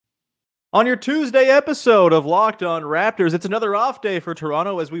On your Tuesday episode of Locked On Raptors, it's another off day for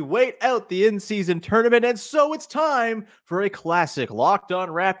Toronto as we wait out the in-season tournament, and so it's time for a classic Locked On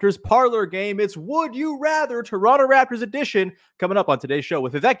Raptors parlor game. It's Would You Rather Toronto Raptors edition coming up on today's show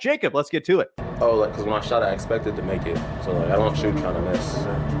with Vivek Jacob. Let's get to it. Because when I shot, I expected to make it. So, I don't shoot trying to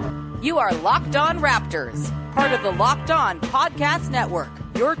miss. You are Locked On Raptors, part of the Locked On Podcast Network,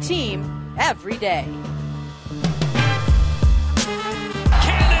 your team every day.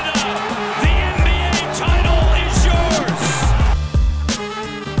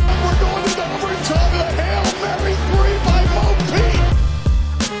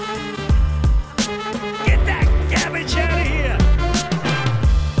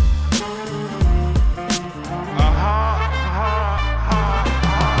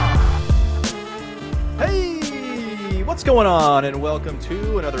 What's going on, and welcome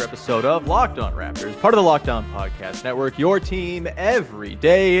to another episode of Locked On Raptors, part of the Locked On Podcast Network, your team every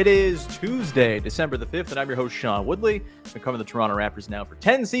day. It is Tuesday, December the 5th, and I'm your host, Sean Woodley. I've been covering the Toronto Raptors now for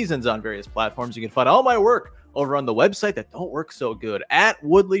 10 seasons on various platforms. You can find all my work over on the website that don't work so good, at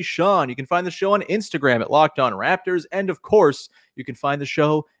Woodley Sean. You can find the show on Instagram at Locked On Raptors, and of course, you can find the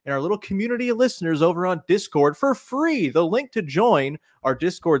show and our little community of listeners over on Discord for free. The link to join our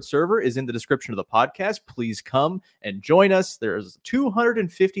Discord server is in the description of the podcast. Please come and join us. There's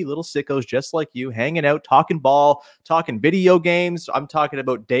 250 little sickos just like you hanging out, talking ball, talking video games. I'm talking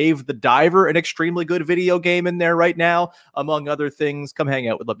about Dave the Diver, an extremely good video game in there right now, among other things. Come hang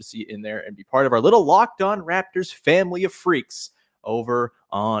out. We'd love to see you in there and be part of our little Locked On Raptors family of freaks over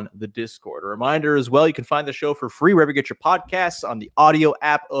on the Discord. A reminder as well, you can find the show for free wherever you get your podcasts on the audio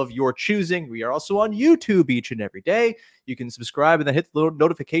app of your choosing. We are also on YouTube each and every day. You can subscribe and then hit the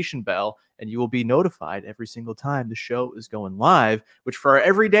notification bell, and you will be notified every single time the show is going live, which for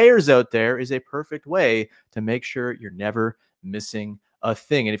our everydayers out there is a perfect way to make sure you're never missing a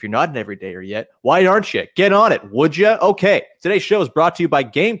thing. And if you're not an everydayer yet, why aren't you? Get on it, would you? Okay, today's show is brought to you by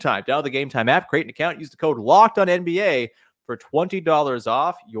Game Time. Download the Game Time app, create an account, use the code LOCKEDONNBA for $20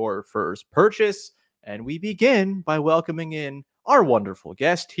 off your first purchase. And we begin by welcoming in our wonderful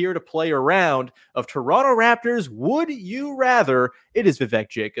guest here to play a round of Toronto Raptors Would You Rather. It is Vivek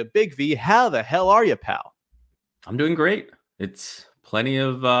Jacob. Big V, how the hell are you, pal? I'm doing great. It's plenty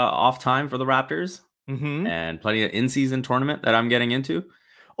of off time for the Raptors and plenty of in-season tournament that I'm getting into.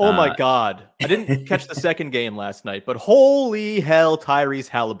 Oh my God. I didn't catch the second game last night, but holy hell, Tyrese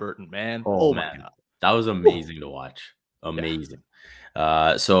Halliburton, man. Oh man. My God. That was amazing to watch. Amazing.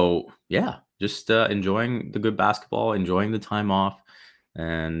 Yeah. Just enjoying the good basketball, enjoying the time off.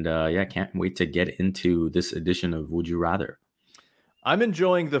 And can't wait to get into this edition of Would You Rather. I'm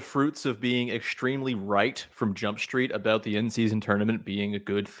enjoying the fruits of being extremely right from Jump Street about the in-season tournament being a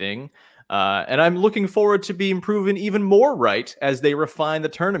good thing. And I'm looking forward to being proven even more right as they refine the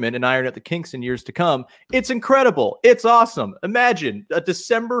tournament and iron out the kinks in years to come. It's incredible. It's awesome. Imagine a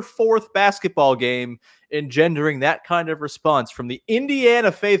December 4th basketball game engendering that kind of response from the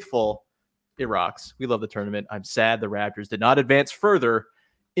Indiana faithful. It rocks. We love the tournament. I'm sad the Raptors did not advance further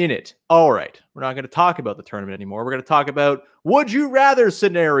in it. All right. We're not going to talk about the tournament anymore. We're going to talk about Would You Rather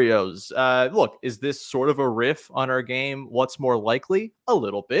scenarios. Look, is this sort of a riff on our game? What's more likely? A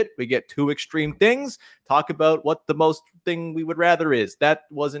little bit. We get two extreme things. Talk about what the most thing we would rather is. That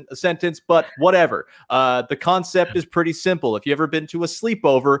wasn't a sentence, but whatever. The concept is pretty simple. If you've ever been to a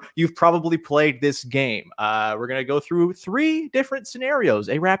sleepover, you've probably played this game. We're going to go through three different scenarios.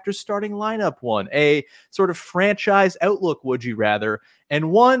 A Raptors starting lineup one, a sort of franchise outlook Would You Rather, and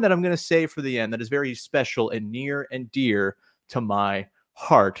one that I'm going to save for the end that is very special and near and dear to my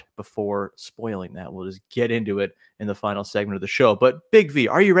heart. Before spoiling that, we'll just get into it in the final segment of the show. But Big V,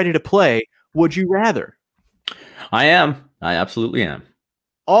 are you ready to play Would You Rather? I am. I absolutely am.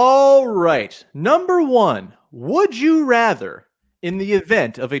 All right. Number one, would you rather, in the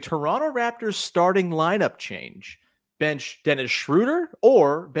event of a Toronto Raptors starting lineup change, bench Dennis Schroeder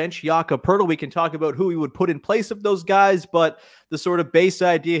or bench Jakob Poeltl? We can talk about who we would put in place of those guys, but the sort of base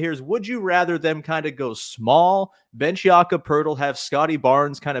idea here is, would you rather them kind of go small, bench Jakob Poeltl, have Scotty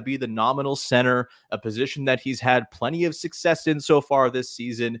Barnes kind of be the nominal center, a position that he's had plenty of success in so far this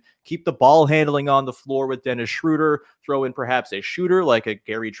season, keep the ball handling on the floor with Dennis Schroeder, throw in perhaps a shooter like a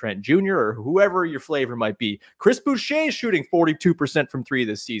Gary Trent Jr. or whoever your flavor might be. Chris Boucher is shooting 42% from three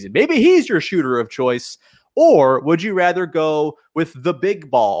this season. Maybe he's your shooter of choice. Or would you rather go with the big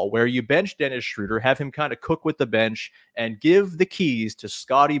ball where you bench Dennis Schroeder, have him kind of cook with the bench, and give the keys to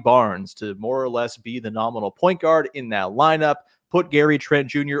Scotty Barnes to more or less be the nominal point guard in that lineup? Put Gary Trent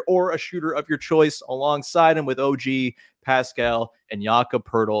Jr. or a shooter of your choice alongside him with OG Pascal and Jakob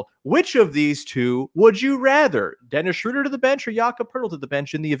Poeltl. Which of these two would you rather? Dennis Schroeder to the bench or Jakob Poeltl to the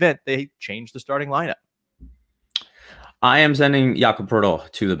bench in the event they change the starting lineup? I am sending Jakob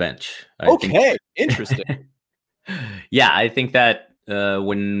Poeltl to the bench. Interesting. Yeah, I think that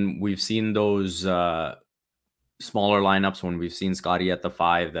when we've seen those smaller lineups, when we've seen Scotty at the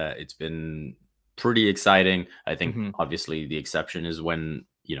 5, that it's been pretty exciting. I think obviously the exception is when,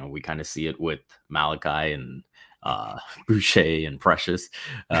 we kind of see it with Malachi and Boucher and Precious.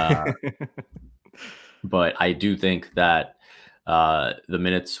 But I do think that the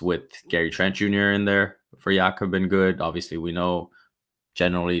minutes with Gary Trent Jr. in there for Jakob have been good. Obviously, we know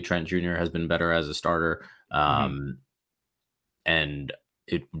generally Trent Jr. has been better as a starter. And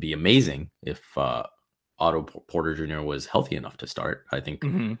it would be amazing if Otto Porter Jr. was healthy enough to start. I think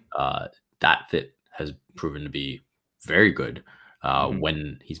that fit has proven to be very good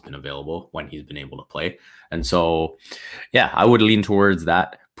when he's been available, when he's been able to play. And so, yeah, I would lean towards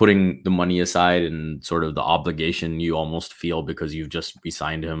that, putting the money aside and sort of the obligation you almost feel because you've just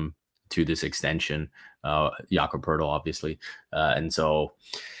re-signed him to this extension, Jakob Poeltl, obviously. And so,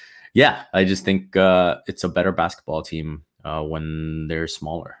 yeah, I just think it's a better basketball team when they're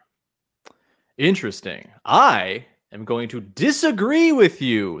smaller. Interesting. I am going to disagree with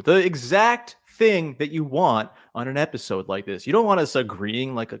you. The exact thing that you want on an episode like this. You don't want us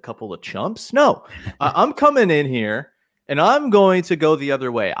agreeing like a couple of chumps. No, I'm coming in here and I'm going to go the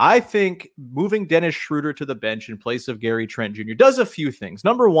other way. I think moving Dennis Schroeder to the bench in place of Gary Trent Jr. does a few things.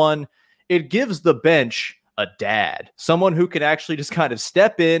 Number one, it gives the bench a dad, someone who can actually just kind of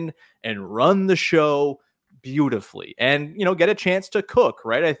step in and run the show beautifully and, get a chance to cook,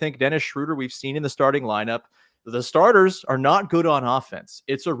 right? I think Dennis Schroeder, we've seen in the starting lineup, the starters are not good on offense.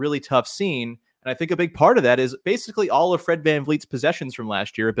 It's a really tough scene. And I think a big part of that is basically all of Fred VanVleet's possessions from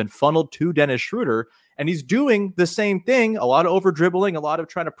last year have been funneled to Dennis Schroeder. And he's doing the same thing, a lot of over dribbling, a lot of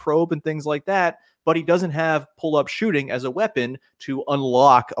trying to probe and things like that. But he doesn't have pull-up shooting as a weapon to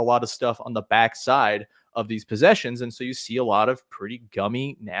unlock a lot of stuff on the backside of these possessions. And so you see a lot of pretty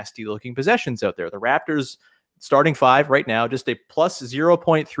gummy, nasty looking possessions out there. The Raptors starting 5 right now, just a plus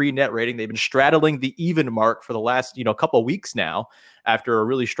 0.3 net rating. They've been straddling the even mark for the last, couple of weeks now after a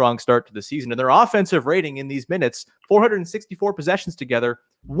really strong start to the season. And their offensive rating in these minutes, 464 possessions together,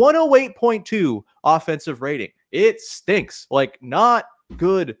 108.2 offensive rating. It stinks, like not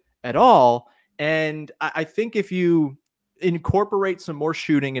good at all. And I think if you incorporate some more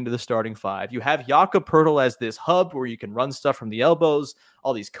shooting into the starting 5. You have Jakob Poeltl as this hub where you can run stuff from the elbows,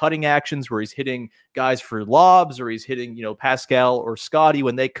 all these cutting actions where he's hitting guys for lobs or he's hitting, Pascal or Scotty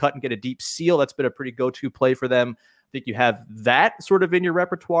when they cut and get a deep seal. That's been a pretty go-to play for them. I think you have that sort of in your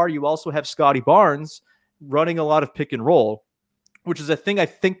repertoire. You also have Scotty Barnes running a lot of pick and roll, which is a thing I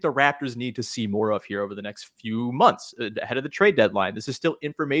think the Raptors need to see more of here over the next few months ahead of the trade deadline. This is still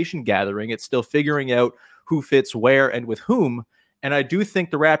information gathering. It's still figuring out who fits where and with whom. And I do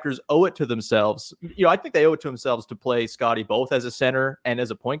think the Raptors owe it to themselves. I think they owe it to themselves to play Scotty both as a center and as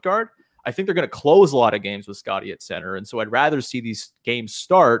a point guard. I think they're going to close a lot of games with Scotty at center. And so I'd rather see these games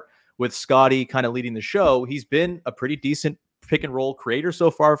start with Scotty kind of leading the show. He's been a pretty decent pick and roll creator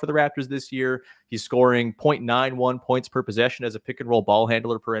so far for the Raptors this year. He's scoring 0.91 points per possession as a pick and roll ball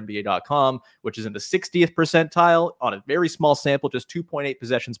handler per NBA.com, which is in the 60th percentile on a very small sample, just 2.8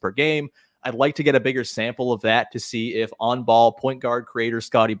 possessions per game. I'd like to get a bigger sample of that to see if on-ball point guard creator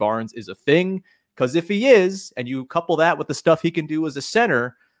Scotty Barnes is a thing. Because if he is, and you couple that with the stuff he can do as a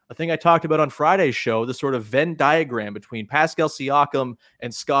center, a thing I talked about on Friday's show, the sort of Venn diagram between Pascal Siakam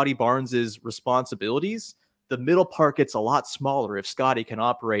and Scotty Barnes's responsibilities, the middle part gets a lot smaller if Scotty can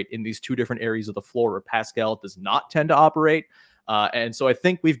operate in these two different areas of the floor where Pascal does not tend to operate. And so I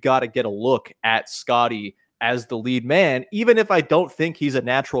think we've got to get a look at Scotty as the lead man, even if I don't think he's a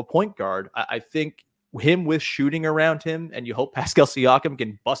natural point guard. I think him with shooting around him, and you hope Pascal Siakam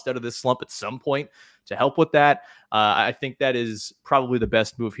can bust out of this slump at some point to help with that. I think that is probably the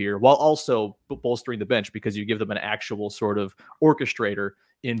best move here, while also bolstering the bench because you give them an actual sort of orchestrator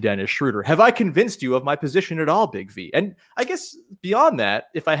in Dennis Schroeder. Have I convinced you of my position at all, Big V? And I guess beyond that,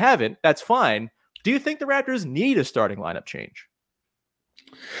 if I haven't, that's fine. Do you think the Raptors need a starting lineup change?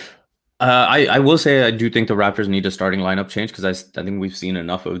 I will say I do think the Raptors need a starting lineup change because I think we've seen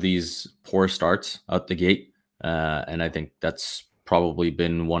enough of these poor starts out the gate. And I think that's probably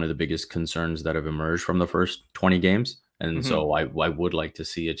been one of the biggest concerns that have emerged from the first 20 games. And so I would like to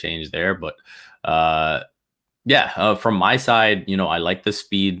see a change there. But from my side, I like the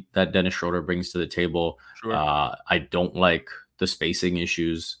speed that Dennis Schroeder brings to the table. Sure. I don't like the spacing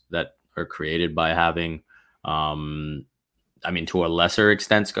issues that are created by having I mean, to a lesser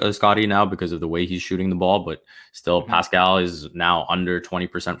extent, Scotty now because of the way he's shooting the ball, but still, Pascal is now under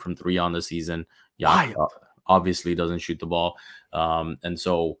 20% from three on the season. Yak obviously doesn't shoot the ball. And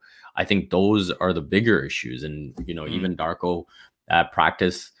so I think those are the bigger issues. And, even Darko at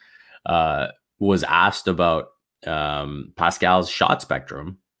practice was asked about Pascal's shot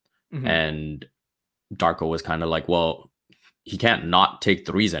spectrum. And Darko was kind of like, well, he can't not take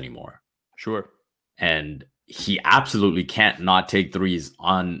threes anymore. Sure. And he absolutely can't not take threes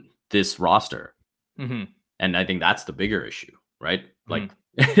on this roster. And I think that's the bigger issue, right? Like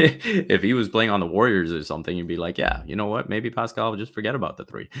if he was playing on the Warriors or something, you'd be like, yeah, you know what? Maybe Pascal will just forget about the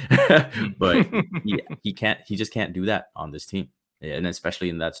three. But he just can't do that on this team. And especially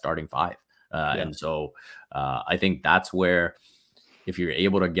in that starting five. And so I think that's where, if you're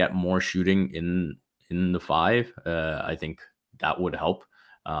able to get more shooting in the five, I think that would help.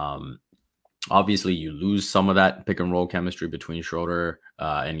 Obviously, you lose some of that pick and roll chemistry between Schroeder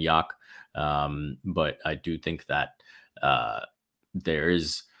and Yak, but I do think that there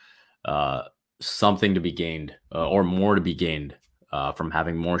is something to be gained or more to be gained from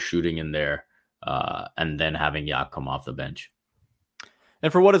having more shooting in there and then having Yak come off the bench.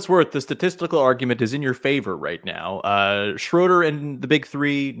 And for what it's worth, the statistical argument is in your favor right now. Schroeder and the big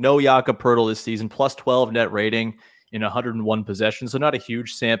three, no Jakob Poeltl this season, plus 12 net rating in 101 possessions. So not a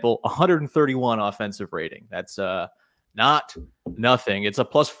huge sample, 131 offensive rating. That's not nothing. It's a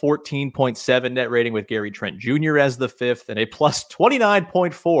plus 14.7 net rating with Gary Trent Jr. as the fifth and a plus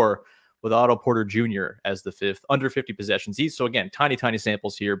 29.4 with Otto Porter Jr. as the fifth, under 50 possessions each. So again, tiny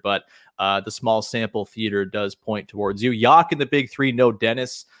samples here, but the small sample theater does point towards you. Yak in the big three, no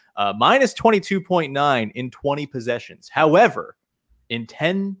Dennis, minus 22.9 in 20 possessions. However, in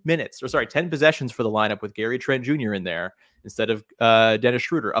 10 possessions for the lineup with Gary Trent Jr. in there instead of Dennis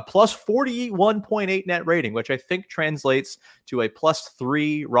Schroeder, a plus 41.8 net rating, which I think translates to a plus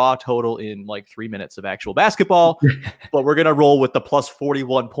 3 raw total in like 3 minutes of actual basketball. But we're going to roll with the plus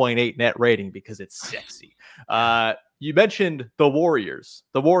 41.8 net rating because it's sexy. You mentioned the Warriors.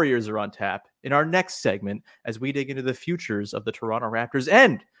 The Warriors are on tap in our next segment as we dig into the futures of the Toronto Raptors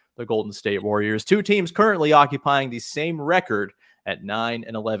and the Golden State Warriors, two teams currently occupying the same record at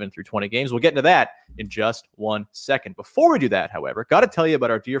 9-11 through 20 games. We'll get into that in just 1 second. Before we do that, however, got to tell you about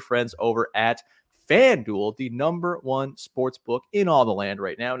our dear friends over at FanDuel, the #1 sports book in all the land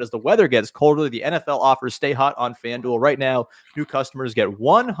right now. And as the weather gets colder, the NFL offers stay hot on FanDuel. Right now, new customers get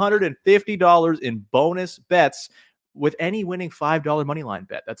 $150 in bonus bets with any winning $5 moneyline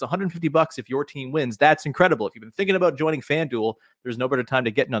bet. That's $150 if your team wins. That's incredible. If you've been thinking about joining FanDuel, there's no better time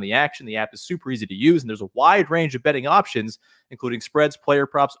to get in on the action. The app is super easy to use, and there's a wide range of betting options, including spreads, player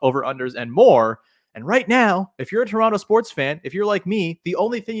props, over-unders, and more. And right now, if you're a Toronto sports fan, if you're like me, the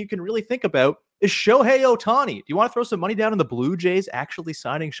only thing you can really think about is Shohei Ohtani. Do you want to throw some money down on the Blue Jays actually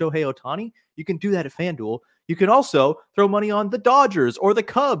signing Shohei Ohtani? You can do that at FanDuel. You can also throw money on the Dodgers or the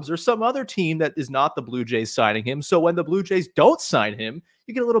Cubs or some other team that is not the Blue Jays signing him. So when the Blue Jays don't sign him,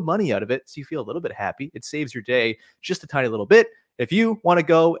 you get a little money out of it. So you feel a little bit happy. It saves your day just a tiny little bit. If you want to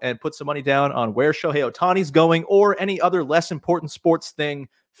go and put some money down on where Shohei Ohtani's going or any other less important sports thing,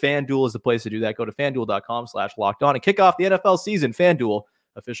 FanDuel is the place to do that. Go to FanDuel.com/lockedon and kick off the NFL season. FanDuel,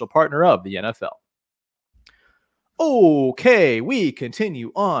 official partner of the NFL. Okay, we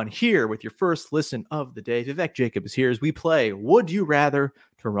continue on here with your first listen of the day. Vivek Jacob is here as we play Would You Rather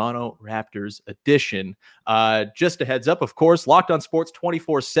Toronto Raptors edition. Just a heads up, of course, Locked On Sports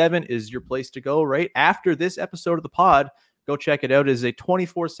 24/7 is your place to go right after this episode of the pod. Go check it out. It is a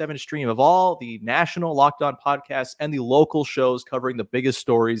 24/7 stream of all the national Locked On podcasts and the local shows covering the biggest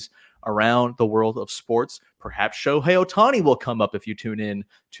stories around the world of sports. Perhaps Shohei Ohtani will come up if you tune in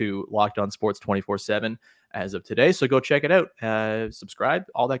to Locked On Sports 24/7 as of today. So go check it out, subscribe,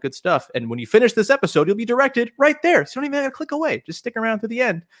 all that good stuff. And when you finish this episode, you'll be directed right there. So you don't even have to click away. Just stick around to the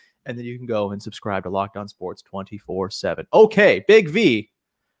end, and then you can go and subscribe to Locked On Sports 24/7. Okay, Big V,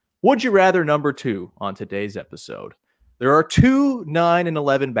 would you rather number 2 on today's episode? There are 2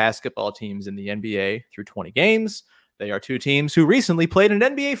 9-11 basketball teams in the NBA through 20 games. They are 2 teams who recently played in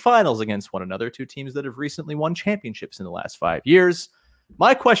NBA Finals against one another, 2 teams that have recently won championships in the last 5 years.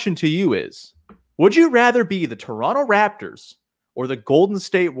 My question to you is, would you rather be the Toronto Raptors or the Golden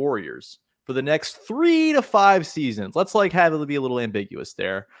State Warriors for the next 3 to 5 seasons? Let's have it be a little ambiguous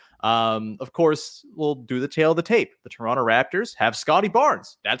there. Of course, we'll do the tail of the tape. The Toronto Raptors have Scotty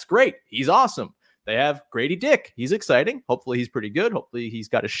Barnes. That's great. He's awesome. They have Grady Dick. He's exciting. Hopefully he's pretty good. Hopefully he's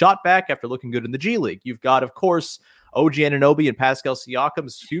got a shot back after looking good in the G League. You've got, of course, OG Anunoby and Pascal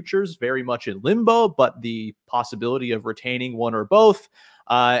Siakam's futures very much in limbo, but the possibility of retaining one or both.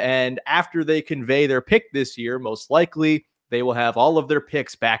 And after they convey their pick this year, most likely they will have all of their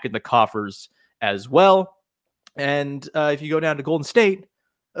picks back in the coffers as well. And if you go down to Golden State,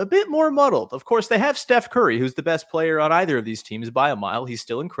 a bit more muddled. Of course, they have Steph Curry, who's the best player on either of these teams by a mile. He's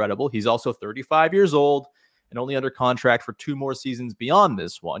still incredible. He's also 35 years old and only under contract for 2 more seasons beyond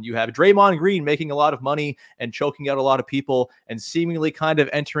this one. You have Draymond Green making a lot of money and choking out a lot of people and seemingly kind of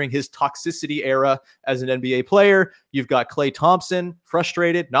entering his toxicity era as an NBA player. You've got Klay Thompson,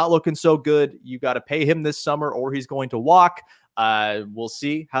 frustrated, not looking so good. You got to pay him this summer or he's going to walk. We'll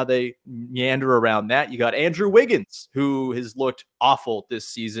see how they meander around that. You got Andrew Wiggins, who has looked awful this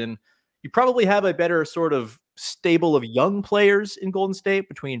season. You probably have a better sort of stable of young players in Golden State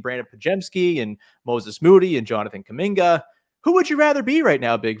between Brandon Pajemski and Moses Moody and Jonathan Kuminga. Who would you rather be right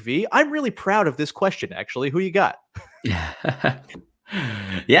now, Big V? I'm really proud of this question, actually. Who you got? Yeah,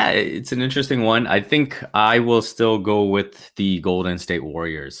 it's an interesting one. I think I will still go with the Golden State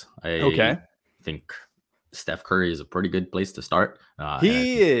Warriors. I think Steph Curry is a pretty good place to start.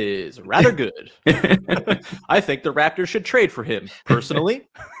 He is rather good. I think the Raptors should trade for him, personally.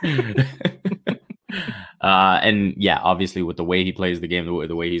 And yeah, obviously with the way he plays the game,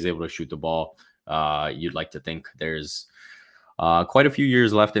 the way he's able to shoot the ball, you'd like to think there's quite a few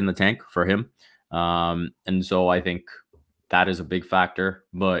years left in the tank for him. And so I think that is a big factor.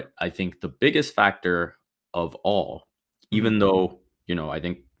 But I think the biggest factor of all, even though, I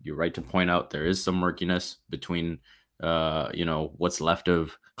think you're right to point out there is some murkiness between, what's left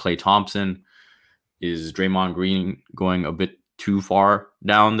of Klay Thompson. Is Draymond Green going a bit too far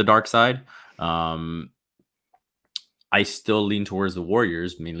down the dark side? I still lean towards the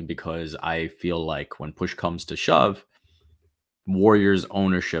Warriors, mainly because I feel like when push comes to shove, Warriors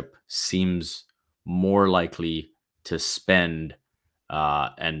ownership seems more likely to spend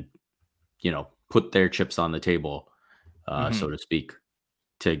and, put their chips on the table, so to speak,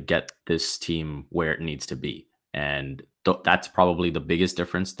 to get this team where it needs to be. And that's probably the biggest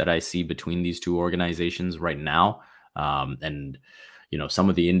difference that I see between these two organizations right now. And, some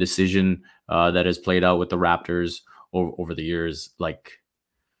of the indecision that has played out with the Raptors over the years, like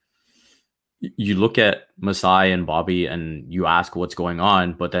you look at Masai and Bobby and you ask what's going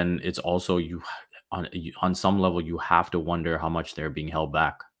on, but then it's also on some level, you have to wonder how much they're being held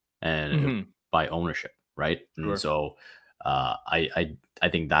back and by ownership. Right. Sure. And so I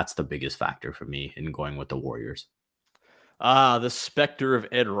think that's the biggest factor for me in going with the Warriors. The specter of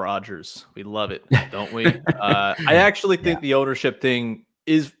Ed Rogers. We love it, don't we? I actually think the ownership thing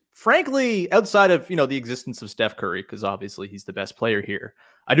is, frankly, outside of, the existence of Steph Curry, because obviously he's the best player here.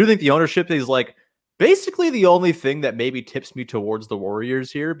 I do think the ownership is like basically the only thing that maybe tips me towards the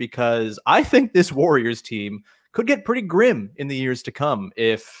Warriors here, because I think this Warriors team could get pretty grim in the years to come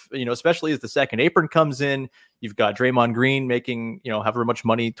if, especially as the second apron comes in. You've got Draymond Green making, however much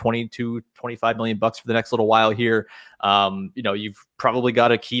money, 22, 25 million bucks for the next little while here. You've probably got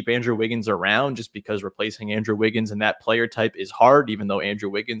to keep Andrew Wiggins around just because replacing Andrew Wiggins and that player type is hard, even though Andrew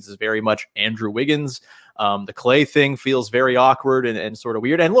Wiggins is very much Andrew Wiggins. The Klay thing feels very awkward and sort of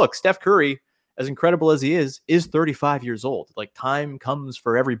weird. And look, Steph Curry, as incredible as he is 35 years old. Like, time comes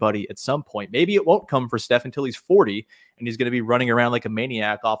for everybody at some point. Maybe it won't come for Steph until he's 40 and he's going to be running around like a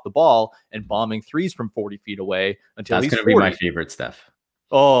maniac off the ball and bombing threes from 40 feet away until he's 40. That's going to be my favorite Steph.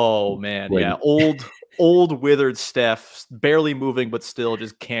 Oh man. Yeah. Old withered Steph, barely moving, but still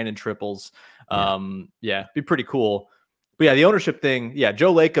just cannon triples. Be pretty cool. But yeah, the ownership thing,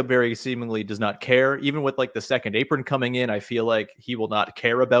 Joe Lacob very seemingly does not care. Even with like the second apron coming in, I feel like he will not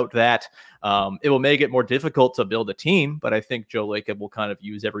care about that. It will make it more difficult to build a team, but I think Joe Lacob will kind of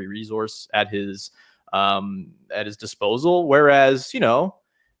use every resource at his disposal. Whereas,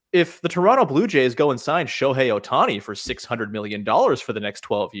 if the Toronto Blue Jays go and sign Shohei Ohtani for $600 million for the next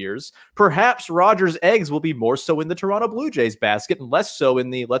 12 years, perhaps Rogers' eggs will be more so in the Toronto Blue Jays basket and less so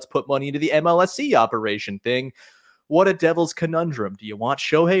in the let's put money into the MLSE operation thing. What a devil's conundrum. Do you want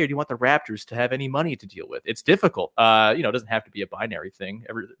Shohei or do you want the Raptors to have any money to deal with? It's difficult. It doesn't have to be a binary thing.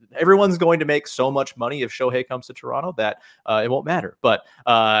 Everyone's going to make so much money if Shohei comes to Toronto that it won't matter. But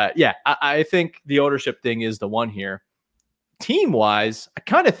I think the ownership thing is the one here. Team-wise, I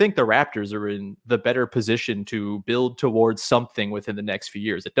kind of think the Raptors are in the better position to build towards something within the next few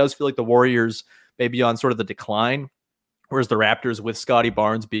years. It does feel like the Warriors may be on sort of the decline, whereas the Raptors, with Scotty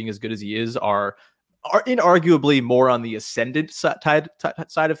Barnes being as good as he is, are inarguably more on the ascendant side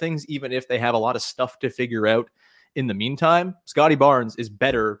of things, even if they have a lot of stuff to figure out in the meantime. Scotty Barnes is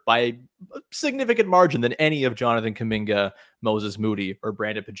better by a significant margin than any of Jonathan Kuminga, Moses Moody, or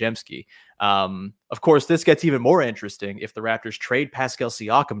Brandon Pajemski. Of course, this gets even more interesting if the Raptors trade Pascal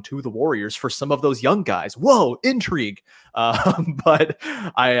Siakam to the Warriors for some of those young guys. Whoa, intrigue. But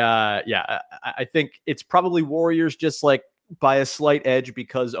I think it's probably Warriors just like by a slight edge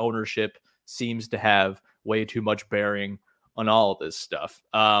because ownership seems to have way too much bearing on all of this stuff.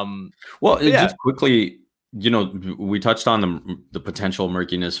 Well, just quickly, we touched on the potential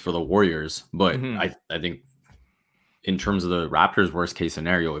murkiness for the Warriors, but I think in terms of the Raptors' worst case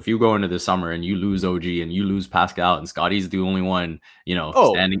scenario, if you go into the summer and you lose OG and you lose Pascal and Scotty's the only one,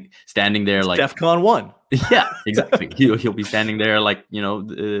 standing there like DEFCON 1. Yeah, exactly. He'll be standing there like,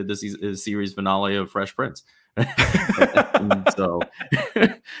 the series finale of Fresh Prince.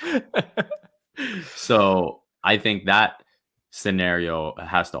 So I think that scenario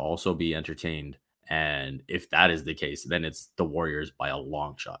has to also be entertained. And if that is the case, then it's the Warriors by a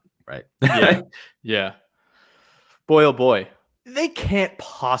long shot, right? Yeah. Boy, oh boy. They can't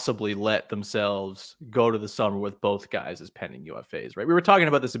possibly let themselves go to the summer with both guys as pending UFAs, right? We were talking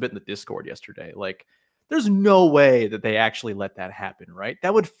about this a bit in the Discord yesterday. Like, there's no way that they actually let that happen, right?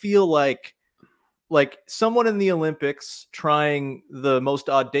 That would feel like someone in the Olympics trying the most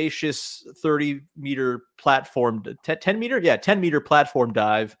audacious 30-meter platform, 10-meter? Yeah, 10-meter platform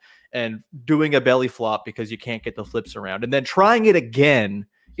dive and doing a belly flop because you can't get the flips around and then trying it again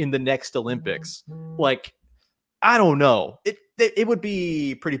in the next Olympics. Like, I don't know. It would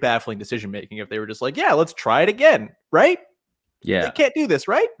be pretty baffling decision making if they were just like, yeah, let's try it again, right? Yeah, they can't do this,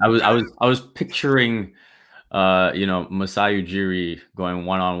 right? I was picturing, Masai Ujiri going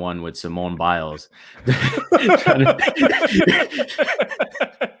one-on-one with Simone Biles.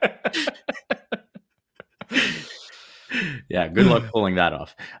 Yeah, good luck pulling that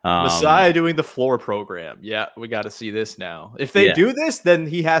off. Messiah doing the floor program. Yeah, we got to see this now. If they do this, then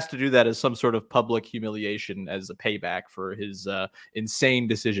he has to do that as some sort of public humiliation as a payback for his insane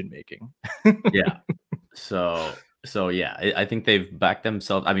decision making. Yeah. So yeah, I think they've backed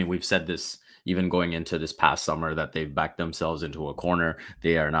themselves. I mean, we've said this even going into this past summer that they've backed themselves into a corner.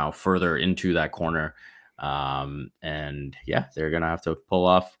 They are now further into that corner. And yeah, they're going to have to pull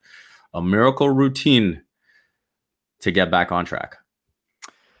off a miracle routine to get back on track.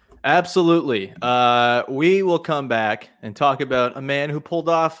 Absolutely. We will come back and talk about a man who pulled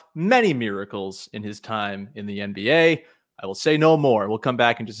off many miracles in his time in the NBA. I will say no more. We'll come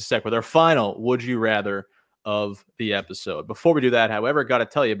back in just a sec with our final Would You Rather of the episode. Before we do that, however, got to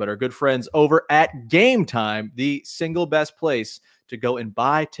tell you about our good friends over at Game Time, the single best place to go and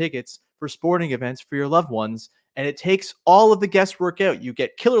buy tickets for sporting events for your loved ones. And it takes all of the guesswork out. You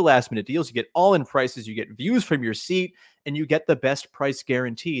get killer last minute deals, you get all-in prices, you get views from your seat, and you get the best price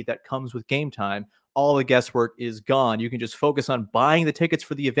guarantee that comes with Game Time. All the guesswork is gone. You can just focus on buying the tickets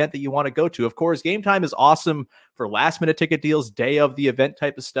for the event that you want to go to. Of course, Game Time is awesome for last-minute ticket deals, day of the event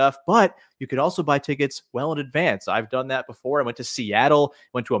type of stuff, but you can also buy tickets well in advance. I've done that before. I went to Seattle,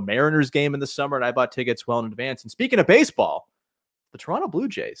 went to a Mariners game in the summer, and I bought tickets well in advance. And speaking of baseball, the Toronto Blue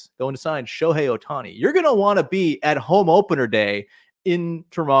Jays going to sign Shohei Ohtani. You're going to want to be at home opener day in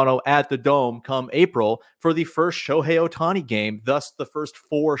Toronto at the Dome come April for the first Shohei Ohtani game, thus the first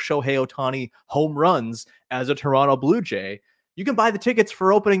 4 Shohei Ohtani home runs as a Toronto Blue Jay. You can buy the tickets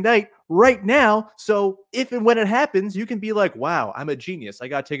for opening night right now. So if and when it happens, you can be like, wow, I'm a genius. I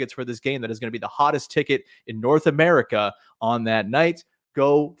got tickets for this game that is going to be the hottest ticket in North America on that night.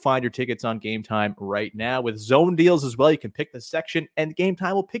 Go find your tickets on Game Time right now. With zone deals as well, you can pick the section and Game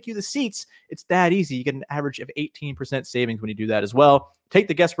Time will pick you the seats. It's that easy. You get an average of 18% savings when you do that as well. Take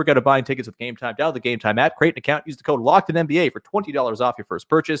the guesswork out of buying tickets with Game Time. Download the Game Time app, create an account, use the code LOCKEDONNBA for $20 off your first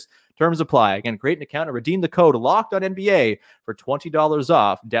purchase. Terms apply. Again, create an account and redeem the code LOCKEDONNBA for $20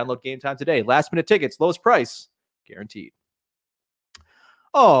 off. Download Game Time today. Last minute tickets, lowest price, guaranteed.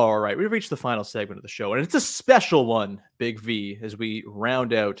 All right, we've reached the final segment of the show, and it's a special one, Big V, as we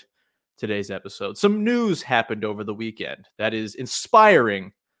round out today's episode. Some news happened over the weekend that is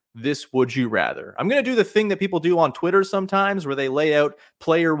inspiring this Would You Rather. I'm going to do the thing that people do on Twitter sometimes where they lay out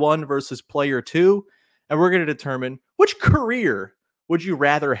player 1 versus player 2, and we're going to determine which career would you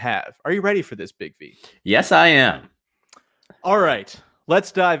rather have. Are you ready for this, Big V? Yes, I am. All right,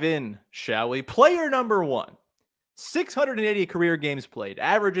 let's dive in, shall we? Player number 1. 680 career games played,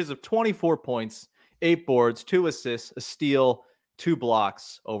 averages of 24 points, 8 boards, 2 assists, a steal, 2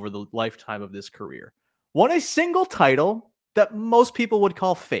 blocks over the lifetime of this career. Won a single title that most people would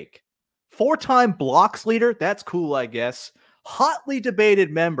call fake. 4-time blocks leader, that's cool, I guess. Hotly debated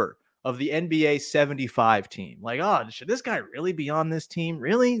member of the NBA 75 team. Like, oh, should this guy really be on this team?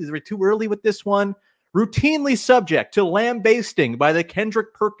 Really? Is it too early with this one? Routinely subject to lambasting by the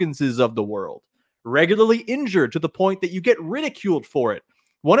Kendrick Perkinses of the world. Regularly injured to the point that you get ridiculed for it.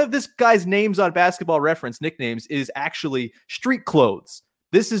 One of this guy's names on Basketball Reference, nicknames, is actually street clothes.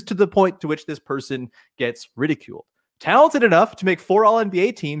 This is to the point to which this person gets ridiculed. Talented enough to make 4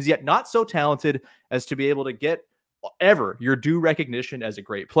 All-NBA teams, yet not so talented as to be able to get ever your due recognition as a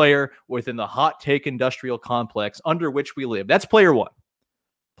great player within the hot take industrial complex under which we live. That's player one.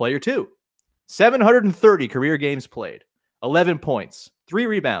 Player two, 730 career games played, 11 points, 3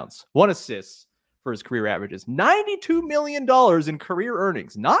 rebounds, 1 assist for his career averages, $92 million in career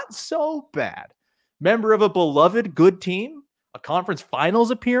earnings. Not so bad. Member of a beloved good team, a conference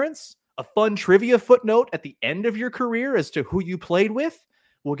finals appearance, a fun trivia footnote at the end of your career as to who you played with.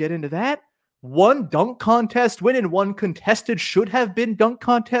 We'll get into that. 1 dunk contest win and 1 contested should have been dunk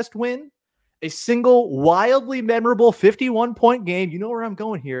contest win. A single wildly memorable 51-point game. You know where I'm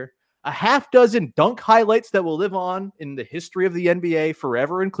going here. A half dozen dunk highlights that will live on in the history of the NBA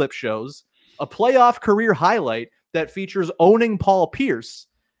forever in clip shows. A playoff career highlight that features owning Paul Pierce,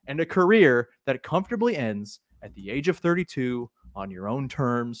 and a career that comfortably ends at the age of 32 on your own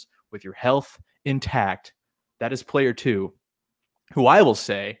terms with your health intact. That is player two, who I will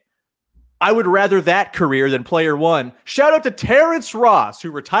say, I would rather that career than player one. Shout out to Terrence Ross,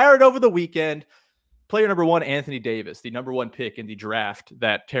 who retired over the weekend. Player number one, Anthony Davis, the number one pick in the draft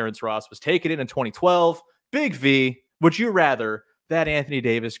that Terrence Ross was taken in 2012. Big V, would you rather that Anthony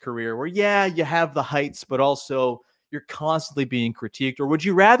Davis career where, yeah, you have the heights, but also you're constantly being critiqued? Or would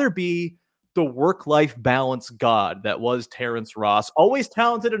you rather be the work-life balance god that was Terrence Ross, always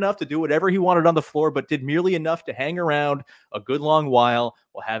talented enough to do whatever he wanted on the floor, but did merely enough to hang around a good long while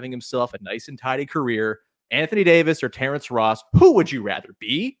having himself a nice and tidy career? Anthony Davis or Terrence Ross, who would you rather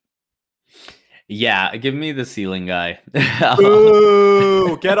be? Yeah, give me the ceiling guy.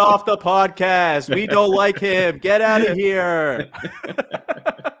 Ooh, get off the podcast. We don't like him. Get out of here.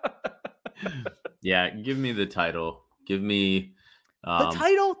 Yeah, give me the title. Give me the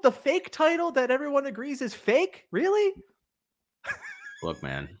title, the fake title that everyone agrees is fake? Really? Look,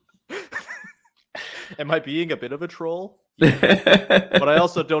 man. Am I being a bit of a troll? Yeah. But I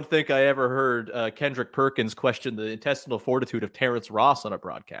also don't think I ever heard Kendrick Perkins question the intestinal fortitude of Terrence Ross on a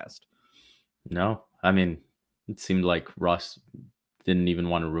broadcast. No, I mean, it seemed like Ross didn't even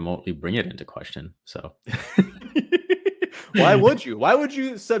want to remotely bring it into question. So why would you? Why would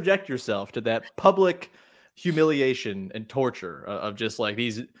you subject yourself to that public humiliation and torture of just like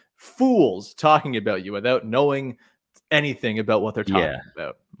these fools talking about you without knowing anything about what they're talking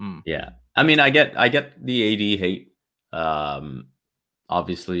about? Yeah. I mean, I get the AD hate.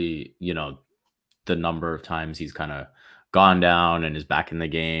 Obviously, you know, the number of times he's kind of gone down and is back in the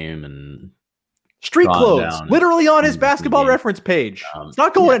game and street clothes literally on his basketball reference page. It's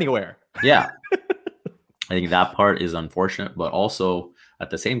not going anywhere. Yeah. I think that part is unfortunate, but also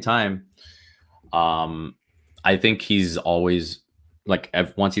at the same time, I think he's always like,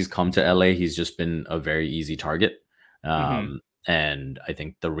 once he's come to LA, he's just been a very easy target. And I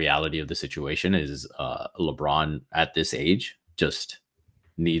think the reality of the situation is LeBron at this age just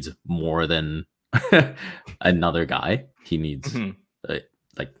needs more than another guy. He needs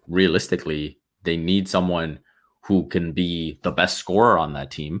like realistically, they need someone who can be the best scorer on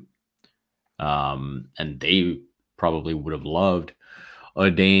that team. And they probably would have loved a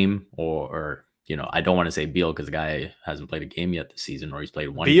Dame or you know, I don't want to say Beal because the guy hasn't played a game yet this season, or he's played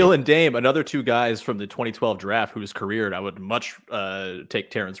one. Beal game. And Dame, another two guys from the 2012 draft whose career I would much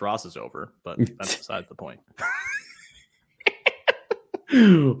take Terrence Ross's over, but that's besides the point.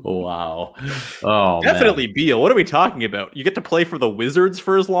 Wow. Oh, definitely man. Beal. What are we talking about? You get to play for the Wizards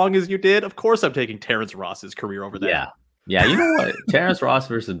for as long as you did. Of course, I'm taking Terrence Ross's career over that. Yeah. You know what? Terrence Ross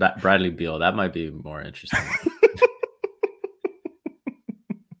versus Bradley Beal. That might be more interesting.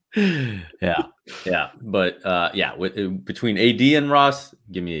 Yeah. But between AD and Ross,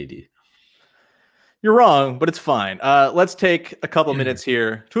 give me AD. You're wrong, but it's fine. Let's take a couple minutes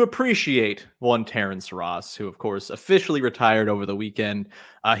here to appreciate one Terrence Ross, who, of course, officially retired over the weekend.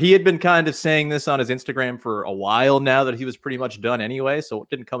 He had been kind of saying this on his Instagram for a while now that he was pretty much done anyway, so it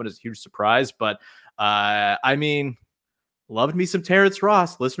didn't come as a huge surprise. But, I mean, loved me some Terrence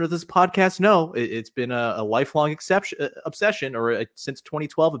Ross. Listeners of this podcast know it's been a lifelong obsession, or a since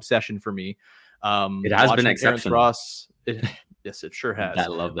 2012 obsession for me. It has been Terrence Ross. Yes, it sure has. I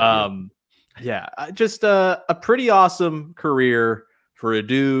love that. Yeah, just a pretty awesome career for a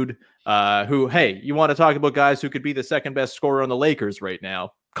dude who, hey, you want to talk about guys who could be the second best scorer on the Lakers right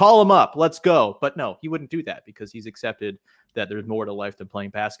now? Call him up. Let's go. But no, he wouldn't do that because he's accepted that there's more to life than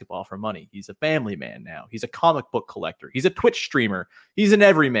playing basketball for money. He's a family man now. He's a comic book collector. He's a Twitch streamer. He's an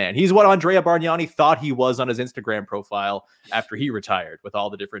everyman. He's what Andrea Bargnani thought he was on his Instagram profile after he retired with all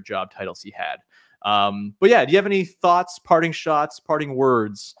the different job titles he had. But yeah, do you have any thoughts, parting shots, parting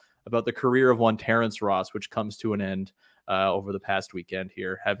words about the career of one Terrence Ross, which comes to an end over the past weekend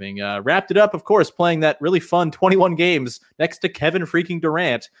here, having wrapped it up, of course, playing that really fun 21 games next to Kevin freaking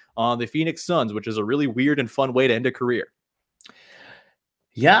Durant on the Phoenix Suns, which is a really weird and fun way to end a career.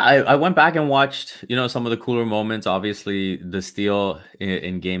 Yeah, I went back and watched, some of the cooler moments. Obviously, the steal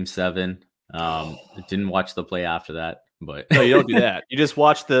in Game 7. Didn't watch the play after that, but No, you don't do that. You just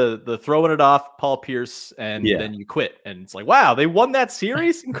watch the throwing it off Paul Pierce, and Yeah. then you quit. And it's like, wow, they won that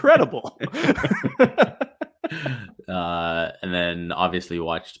series? Incredible. And then obviously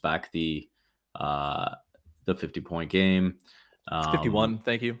watched back the 50-point game. 51,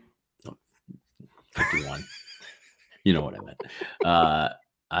 thank you. 51. You know what I meant.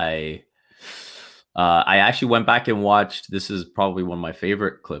 I actually went back and watched. This is probably one of my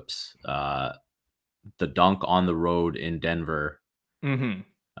favorite clips. The dunk on the road in Denver.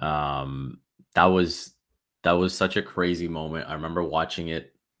 Mm-hmm. That was such a crazy moment. I remember watching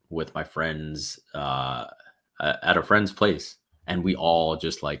it with my friends at a friend's place, and we all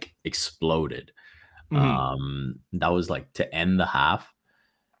just like exploded. Mm-hmm. That was like to end the half.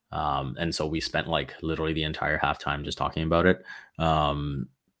 And so we spent like literally the entire halftime just talking about it.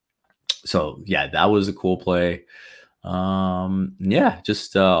 So yeah, that was a cool play. Yeah,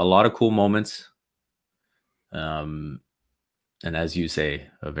 just a lot of cool moments. And as you say,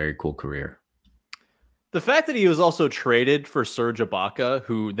 a very cool career. The fact that he was also traded for Serge Ibaka,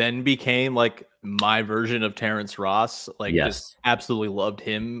 who then became like my version of Terrence Ross, like Yes. just absolutely loved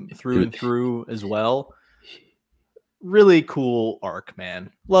him through Dude. and through as well. Really cool arc,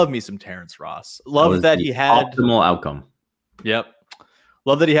 man. Love me some Terrence Ross. Love that he had optimal outcome. Yep.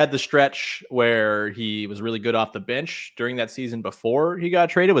 Love that he had the stretch where he was really good off the bench during that season before he got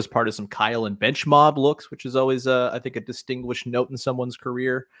traded. Was part of some Kyle and bench mob looks, which is always, I think, a distinguished note in someone's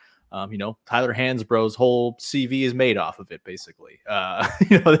career. Tyler Hansbrough's whole CV is made off of it, basically.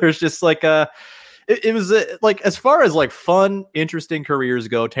 There's just like it was like, as far as like fun, interesting careers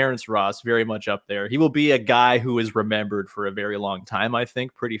go, Terrence Ross very much up there. He will be a guy who is remembered for a very long time, I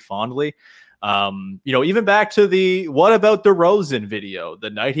think, pretty fondly. Even back to the "What About DeRozan" video the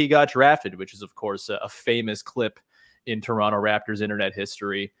night he got drafted, which is of course a famous clip in Toronto Raptors internet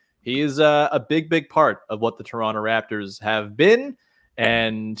history. He is a big part of what the Toronto Raptors have been.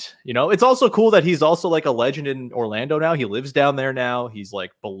 And, it's also cool that he's also like a legend in Orlando now. He lives down there now. He's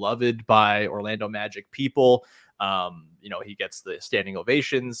like beloved by Orlando Magic people. He gets the standing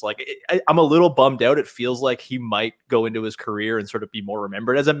ovations. Like, I'm a little bummed out. It feels like he might go into his career and sort of be more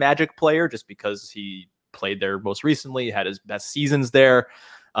remembered as a Magic player just because he played there most recently, had his best seasons there.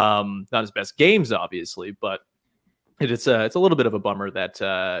 Not his best games, obviously, but it's a little bit of a bummer that,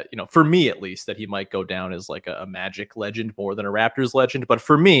 for me at least, that he might go down as like a Magic legend more than a Raptors legend. But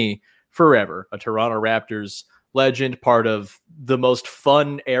for me, forever, a Toronto Raptors legend, part of the most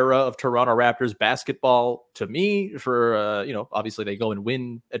fun era of Toronto Raptors basketball to me. For, obviously they go and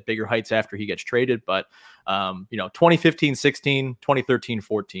win at bigger heights after he gets traded. But, 2015-16,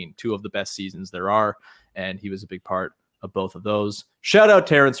 2013-14, two of the best seasons there are. And he was a big part of both of those. Shout out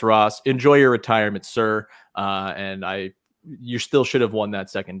Terrence Ross. Enjoy your retirement, sir. You still should have won that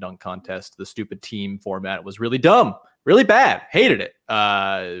second dunk contest. The stupid team format was really dumb, really bad. Hated it.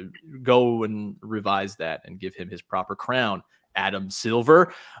 Go and revise that and give him his proper crown, Adam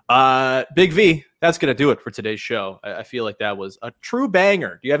Silver. Big V, that's going to do it for today's show. I feel like that was a true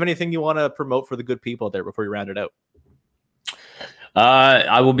banger. Do you have anything you want to promote for the good people there before you round it out?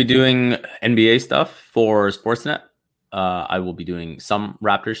 I will be doing NBA stuff for Sportsnet. I will be doing some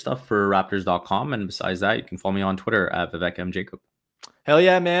Raptors stuff for Raptors.com. And besides that, you can follow me on Twitter at Vivek Jacob. Hell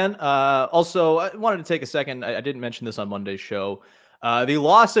yeah, man. Also, I wanted to take a second. I didn't mention this on Monday's show. The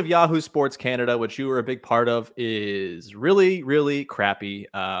loss of Yahoo Sports Canada, which you were a big part of, is really, really crappy.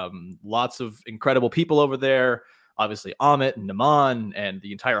 Lots of incredible people over there. Obviously, Amit and Naman and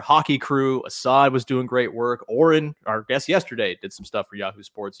the entire hockey crew. Assad was doing great work. Oren, our guest yesterday, did some stuff for Yahoo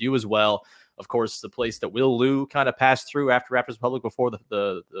Sports. You as well. Of course, the place that Will Liu kind of passed through after Raptors Republic before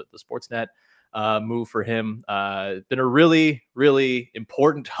the Sportsnet move for him. Been a really, really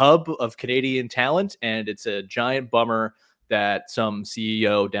important hub of Canadian talent, and it's a giant bummer that some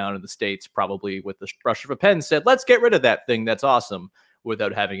CEO down in the States, probably with the brush of a pen, said, let's get rid of that thing that's awesome,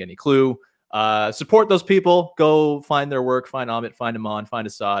 without having any clue. Support those people. Go find their work. Find Amit, find Aman, find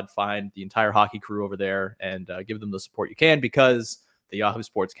Assad, find the entire hockey crew over there, and give them the support you can, because the Yahoo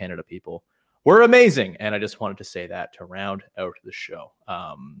Sports Canada people were amazing. And I just wanted to say that to round out the show.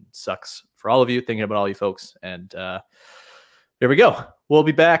 Sucks for all of you, thinking about all you folks. And there we go. We'll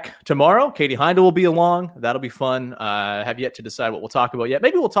be back tomorrow. Katie Heindel will be along. That'll be fun. I have yet to decide what we'll talk about yet.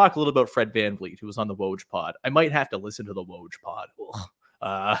 Maybe we'll talk a little about Fred VanVleet, who was on the Woj pod. I might have to listen to the Woj pod.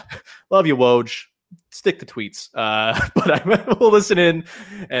 Love you, Woj. stick to tweets, but we'll listen in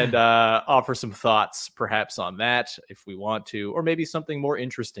and offer some thoughts perhaps on that if we want to, or maybe something more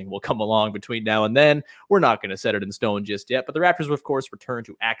interesting will come along between now and then. We're not going to set it in stone just yet, but the Raptors will, of course, return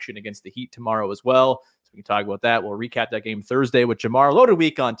to action against the Heat tomorrow as well. So we can talk about that. We'll recap that game Thursday with Jamar. Loaded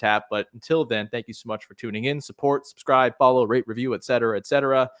week on tap, but until then, thank you so much for tuning in. Support, subscribe, follow, rate, review, etc.,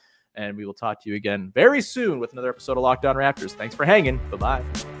 etc. And we will talk to you again very soon with another episode of Locked On Raptors. Thanks for hanging.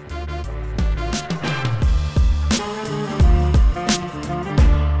 Bye-bye.